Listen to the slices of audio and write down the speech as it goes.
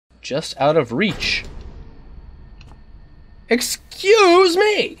just out of reach. Excuse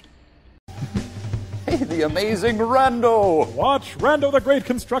me! Hey, the amazing Rando! Watch Rando the Great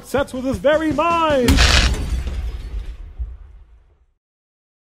construct sets with his very mind!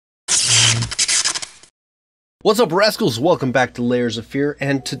 What's up, rascals? Welcome back to Layers of Fear,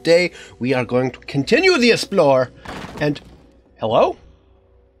 and today we are going to continue the explore. And hello?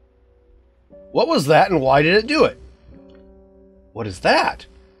 What was that, and why did it do it? What is that?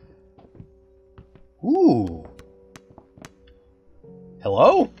 Ooh.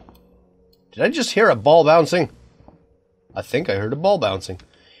 Hello? Did I just hear a ball bouncing? I think I heard a ball bouncing.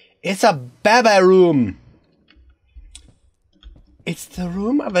 It's a baba room. It's the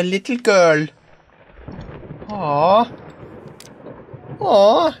room of a little girl. Aww.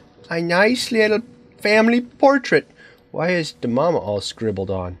 Aww. A nice little family portrait. Why is the mama all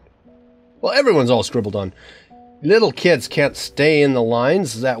scribbled on? Well, everyone's all scribbled on. Little kids can't stay in the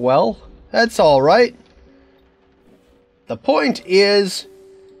lines that well. That's alright. The point is,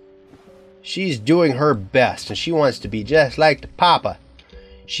 she's doing her best, and she wants to be just like the Papa.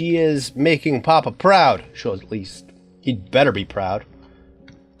 She is making Papa proud. So at least he'd better be proud.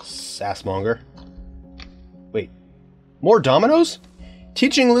 Sassmonger. Wait, more dominoes?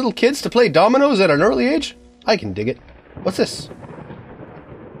 Teaching little kids to play dominoes at an early age? I can dig it. What's this?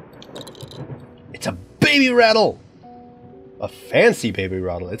 It's a baby rattle! A fancy baby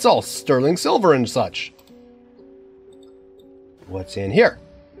rattle. It's all sterling silver and such. What's in here?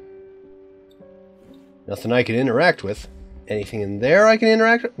 Nothing I can interact with. Anything in there I can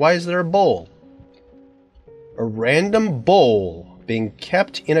interact with? Why is there a bowl? A random bowl being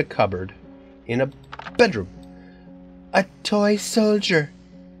kept in a cupboard in a bedroom. A toy soldier.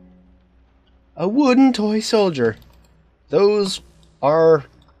 A wooden toy soldier. Those are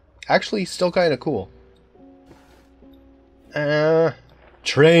actually still kind of cool.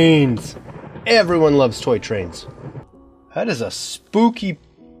 Trains. Everyone loves toy trains. That is a spooky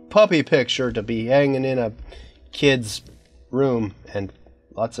puppy picture to be hanging in a kid's room, and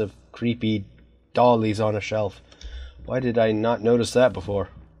lots of creepy dollies on a shelf. Why did I not notice that before?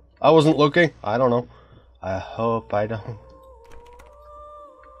 I wasn't looking. I don't know. I hope I don't.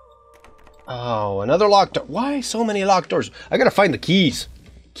 Oh, another locked door. Why so many locked doors? I gotta find the keys.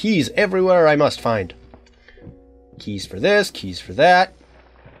 Keys everywhere I must find. Keys for this, keys for that.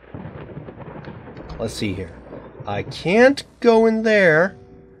 Let's see here. I can't go in there.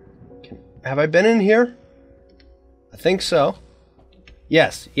 Have I been in here? I think so.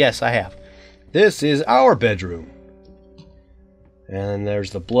 Yes, I have. This is our bedroom. And there's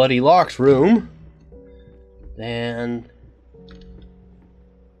the bloody locked room. And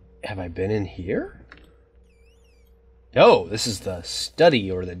have I been in here? No, this is the study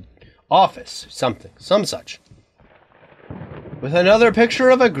or the office, something, some such. With another picture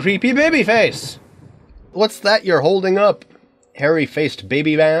of a creepy baby face. What's that you're holding up? Hairy-faced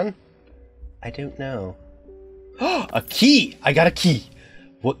baby man? I don't know. A key! I got a key!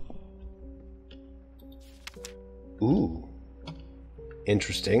 What? Ooh.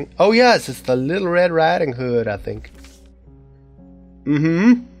 Interesting. Oh yes, it's the Little Red Riding Hood, I think.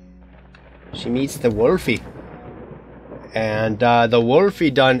 Mm-hmm. She meets the Wolfie. And the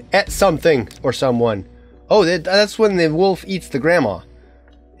Wolfie done ate something or someone. Oh, that's when the wolf eats the grandma.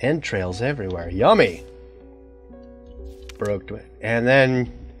 Entrails everywhere. Yummy! Broke to it. And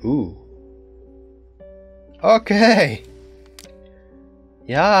then... Ooh. Okay.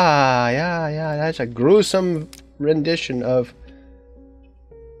 Yeah. That's a gruesome rendition of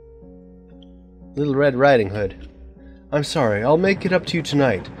Little Red Riding Hood. I'm sorry, I'll make it up to you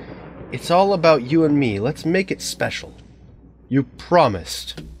tonight. It's all about you and me. Let's make it special. You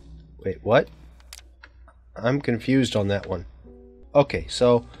promised. Wait, what? I'm confused on that one. Okay,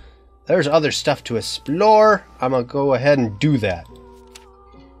 so there's other stuff to explore. I'm gonna go ahead and do that.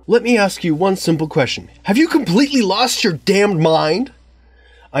 Let me ask you one simple question. Have you completely lost your damned mind?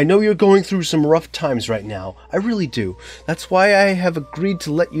 I know you're going through some rough times right now. I really do. That's why I have agreed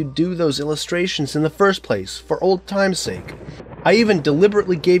to let you do those illustrations in the first place, for old time's sake. I even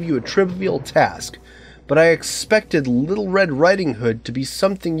deliberately gave you a trivial task, but I expected Little Red Riding Hood to be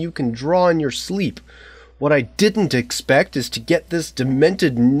something you can draw in your sleep. What I didn't expect is to get this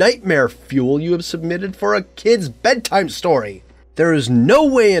demented nightmare fuel you have submitted for a kid's bedtime story. There is no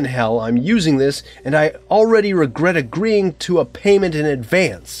way in hell I'm using this, and I already regret agreeing to a payment in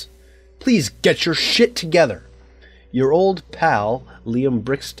advance. Please get your shit together. Your old pal, Liam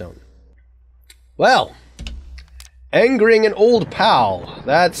Brickstone. Well, angering an old pal.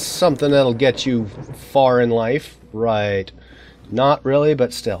 That's something that'll get you far in life. Right. Not really,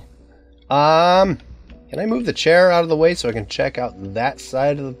 but still. Can I move the chair out of the way so I can check out that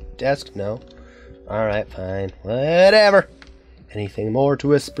side of the desk? No. Alright, fine. Whatever. Anything more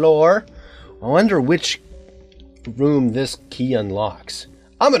to explore? I wonder which room this key unlocks.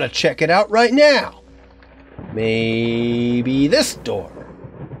 I'm gonna check it out right now. Maybe this door.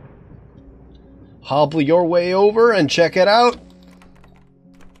 Hobble your way over and check it out.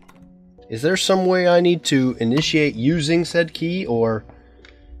 Is there some way I need to initiate using said key, or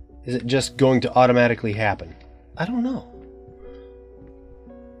is it just going to automatically happen? I don't know.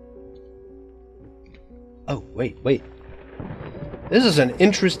 Oh, wait. This is an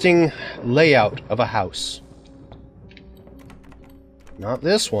interesting layout of a house. Not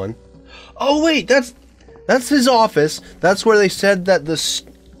this one. Oh, wait, that's his office. That's where they said that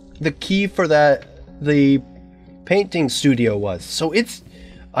the key for the painting studio was. So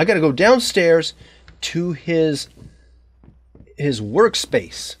I gotta go downstairs to his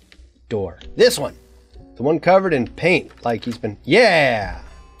workspace door. This one. The one covered in paint, like he's been... Yeah!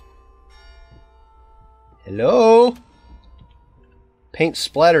 Hello? Paint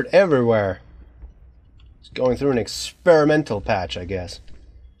splattered everywhere. It's going through an experimental patch, I guess.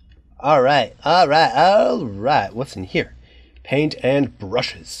 Alright. What's in here? Paint and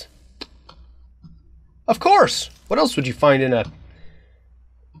brushes. Of course! What else would you find in a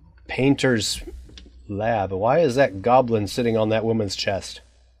painter's lab? Why is that goblin sitting on that woman's chest?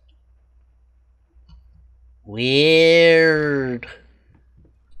 Weird,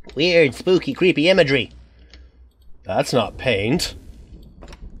 spooky, creepy imagery. That's not paint.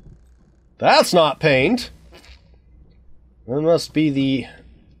 That's not paint. That must be the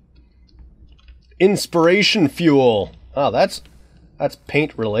inspiration fuel. Oh, that's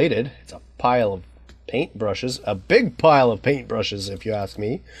paint related. It's a pile of paintbrushes. A big pile of paintbrushes, if you ask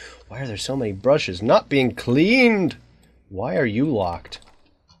me. Why are there so many brushes not being cleaned? Why are you locked?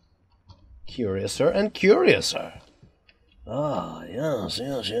 Curiouser and curiouser. Ah, yes.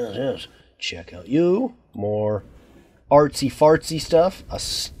 Check out you. More artsy-fartsy stuff. A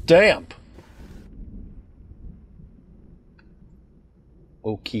stamp.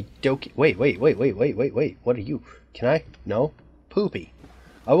 Okie dokie. Wait. What are you? Can I? No? Poopy.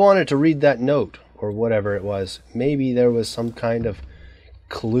 I wanted to read that note, or whatever it was. Maybe there was some kind of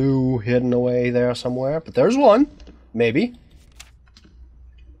clue hidden away there somewhere. But there's one. Maybe.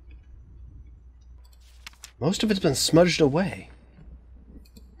 Most of it's been smudged away.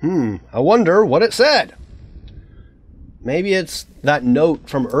 I wonder what it said. Maybe it's that note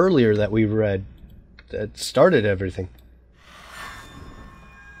from earlier that we read that started everything.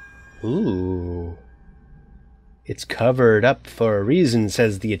 Ooh. It's covered up for a reason,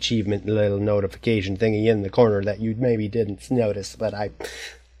 says the achievement little notification thingy in the corner that you maybe didn't notice, but I...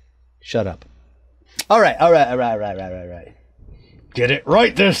 Shut up. Alright. Get it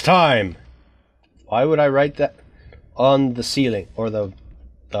right this time! Why would I write that on the ceiling, or the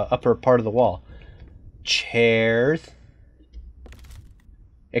upper part of the wall? Chairs.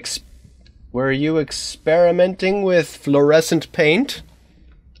 Were you experimenting with fluorescent paint?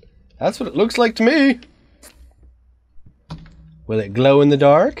 That's what it looks like to me. Will it glow in the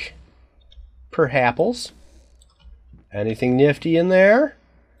dark? Perhaps. Anything nifty in there?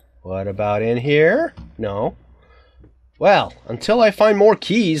 What about in here? No. Well, until I find more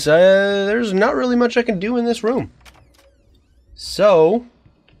keys, there's not really much I can do in this room. So...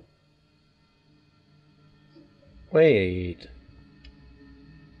 Wait.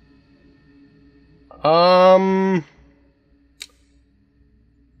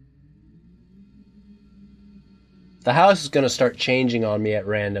 The house is going to start changing on me at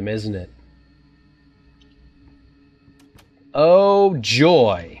random, isn't it? Oh,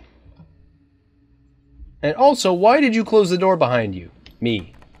 joy. And also, why did you close the door behind you?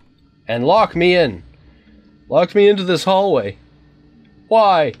 Me. And lock me in. Locked me into this hallway.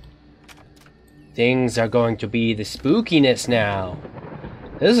 Why? Things are going to be the spookiness now.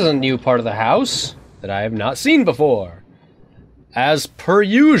 This is a new part of the house that I have not seen before. As per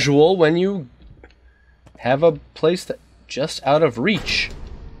usual, when you have a place that just out of reach.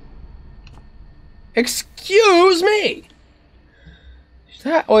 Excuse me!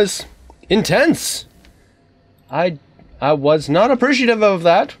 That was intense. I was not appreciative of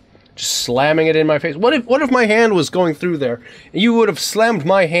that. Just slamming it in my face. What if my hand was going through there? And you would have slammed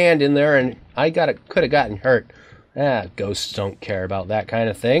my hand in there and could have gotten hurt. Ghosts don't care about that kind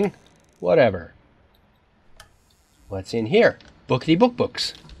of thing. Whatever. What's in here? Bookity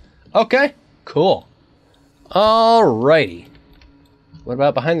books. Okay, cool. Alrighty. What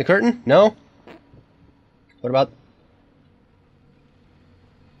about behind the curtain? No? What about...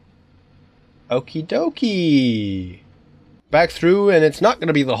 Okie dokie. Back through, and it's not going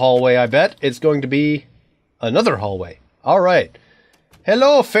to be the hallway, I bet. It's going to be Another hallway. Alright.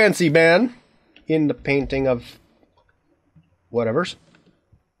 Hello, fancy man. In the painting of... whatevers.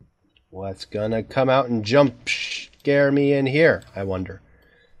 What's gonna come out and jump scare me in here, I wonder?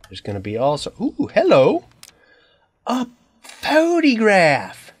 There's gonna be also... Ooh, hello! A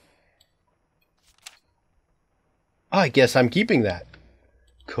photograph! I guess I'm keeping that.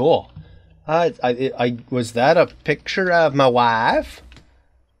 Cool. Was that a picture of my wife?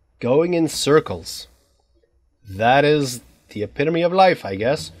 Going in circles. That is the epitome of life, I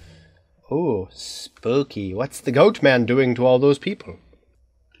guess. Ooh, spooky. What's the goat man doing to all those people?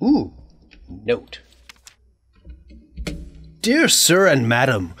 Ooh, note. Dear sir and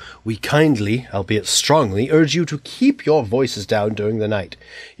madam, we kindly, albeit strongly, urge you to keep your voices down during the night.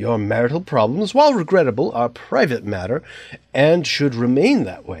 Your marital problems, while regrettable, are private matter, and should remain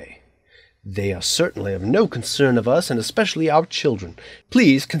that way. They are certainly of no concern of us, and especially our children.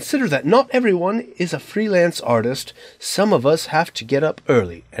 Please consider that not everyone is a freelance artist. Some of us have to get up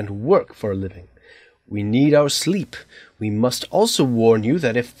early and work for a living. We need our sleep. We must also warn you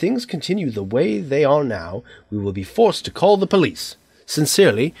that if things continue the way they are now, we will be forced to call the police.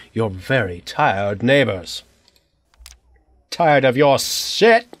 Sincerely, your very tired neighbors. Tired of your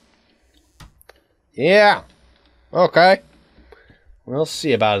shit? Yeah. Okay. We'll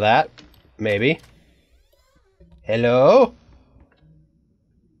see about that. Maybe. Hello?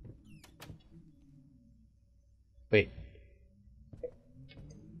 Wait.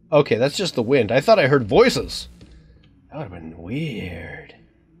 Okay, that's just the wind. I thought I heard voices. That would have been weird.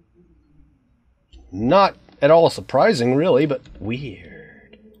 Not at all surprising, really, but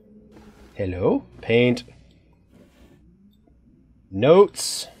weird. Hello? Paint.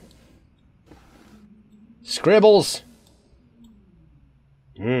 Notes. Scribbles.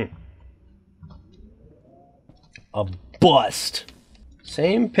 A bust.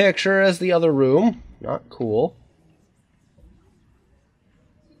 Same picture as the other room. Not cool.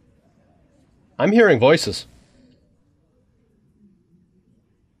 I'm hearing voices.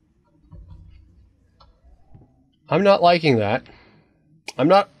 I'm not liking that. I'm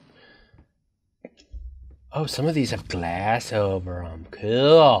not... Oh, some of these have glass over them.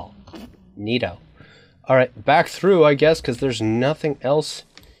 Cool. Neato. Alright, back through, I guess, because there's nothing else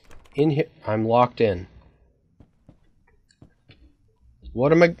in here. I'm locked in.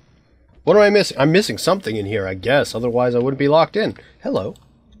 What am I missing? I'm missing something in here, I guess. Otherwise, I wouldn't be locked in. Hello.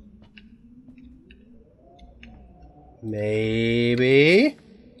 Maybe?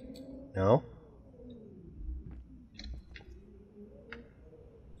 No?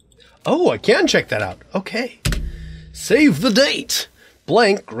 Oh, I can check that out. Okay. Save the date.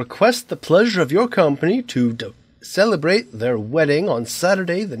 Blank request the pleasure of your company to celebrate their wedding on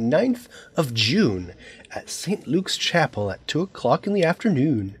Saturday, the 9th of June at St. Luke's Chapel at 2 o'clock in the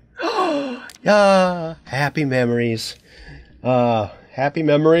afternoon. Ah, happy memories. Happy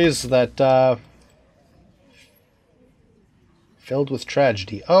memories that, filled with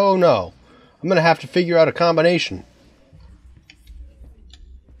tragedy. Oh no. I'm gonna have to figure out a combination.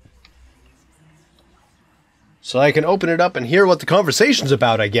 So I can open it up and hear what the conversation's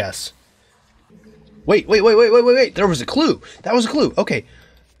about, I guess. Wait. There was a clue. That was a clue. Okay.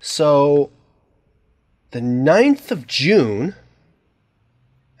 So, the 9th of June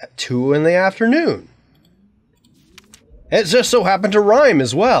at 2 in the afternoon. It just so happened to rhyme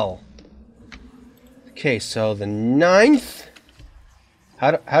as well. Okay, so the 9th.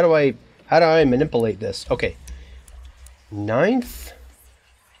 How do I manipulate this? Okay. 9th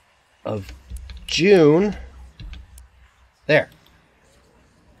of June. There.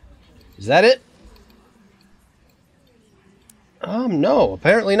 Is that it? No,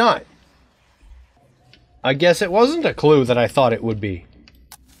 apparently not. I guess it wasn't a clue that I thought it would be.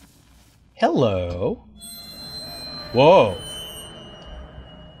 Hello. Whoa.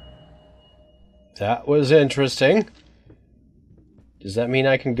 That was interesting. Does that mean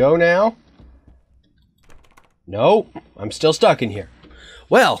I can go now? No, I'm still stuck in here.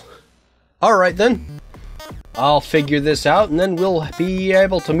 Well, alright then. I'll figure this out and then we'll be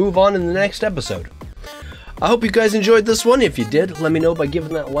able to move on in the next episode. I hope you guys enjoyed this one. If you did, let me know by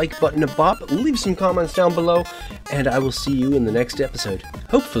giving that like button a bop, leave some comments down below, and I will see you in the next episode.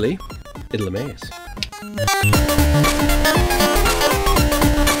 Hopefully, it'll amaze.